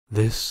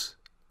This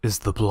is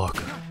the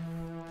blocker.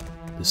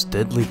 This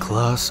deadly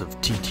class of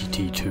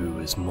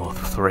TTT2 is more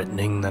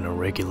threatening than a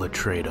regular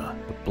trader.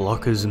 The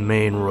blocker's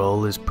main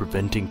role is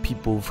preventing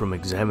people from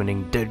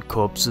examining dead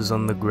corpses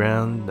on the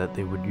ground that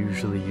they would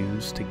usually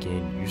use to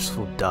gain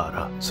useful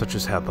data, such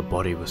as how the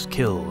body was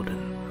killed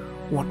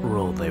and what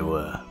role they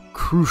were.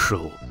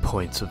 Crucial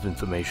points of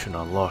information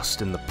are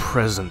lost in the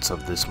presence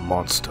of this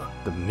monster.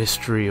 The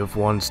mystery of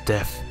one's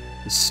death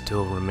is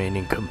still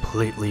remaining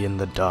completely in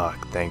the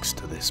dark thanks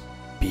to this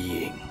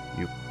being.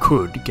 You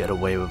could get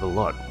away with a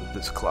lot with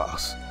this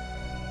class.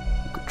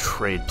 You could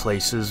trade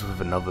places with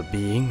another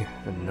being,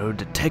 and no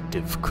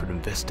detective could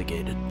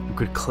investigate it. You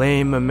could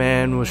claim a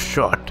man was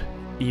shot,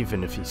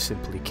 even if he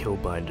simply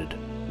kill-binded.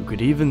 You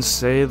could even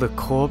say the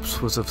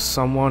corpse was of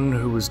someone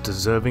who was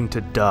deserving to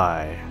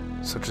die,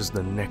 such as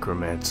the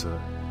necromancer,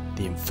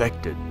 the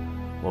infected,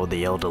 or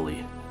the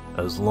elderly.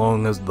 As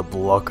long as the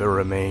blocker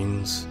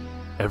remains,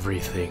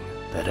 everything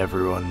that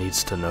everyone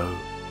needs to know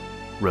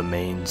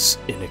remains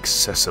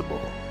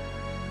inaccessible.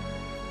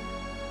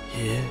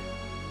 Here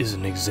is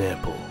an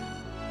example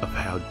of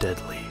how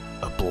deadly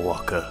a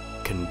blocker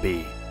can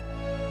be.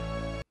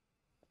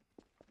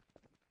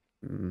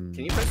 Can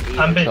you press E?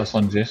 That's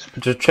on Jess.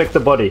 Just check the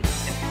body.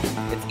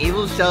 It's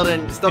evil,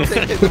 Sheldon. Stop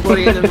taking the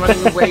body and then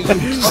running away, you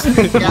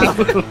fucking cow.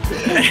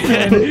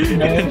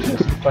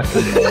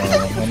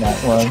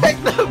 Check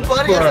the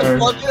body as a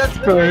blocker, that's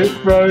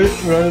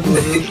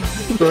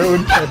Bro.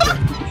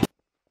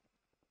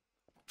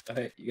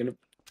 Alright, you're gonna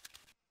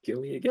kill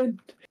me again?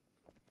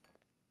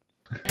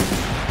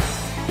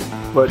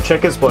 But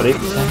check his body.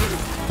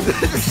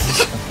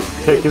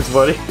 Check his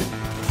body.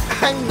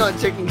 I'm not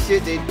checking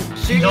shit, dude.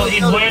 Shoot No, him, he's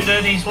Sheldon.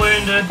 wounded, he's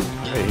wounded.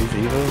 He's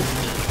evil.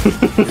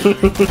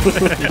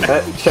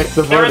 Check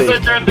the They're body.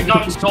 at the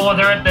gun store,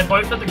 they're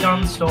both at the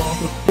gun store.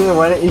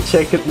 Why don't you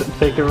check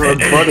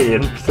everyone's body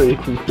and so you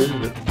can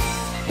prove it?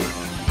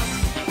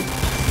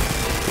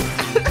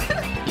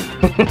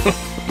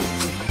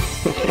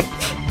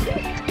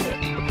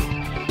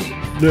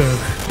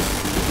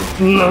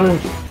 No.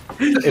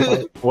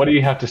 What do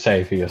you have to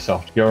say for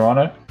yourself? Your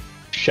Honor,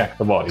 check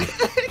the body.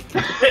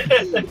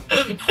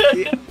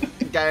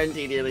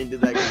 Guaranteed he only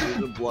did that because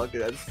he was a blocker,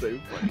 that's so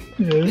funny.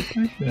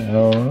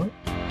 No.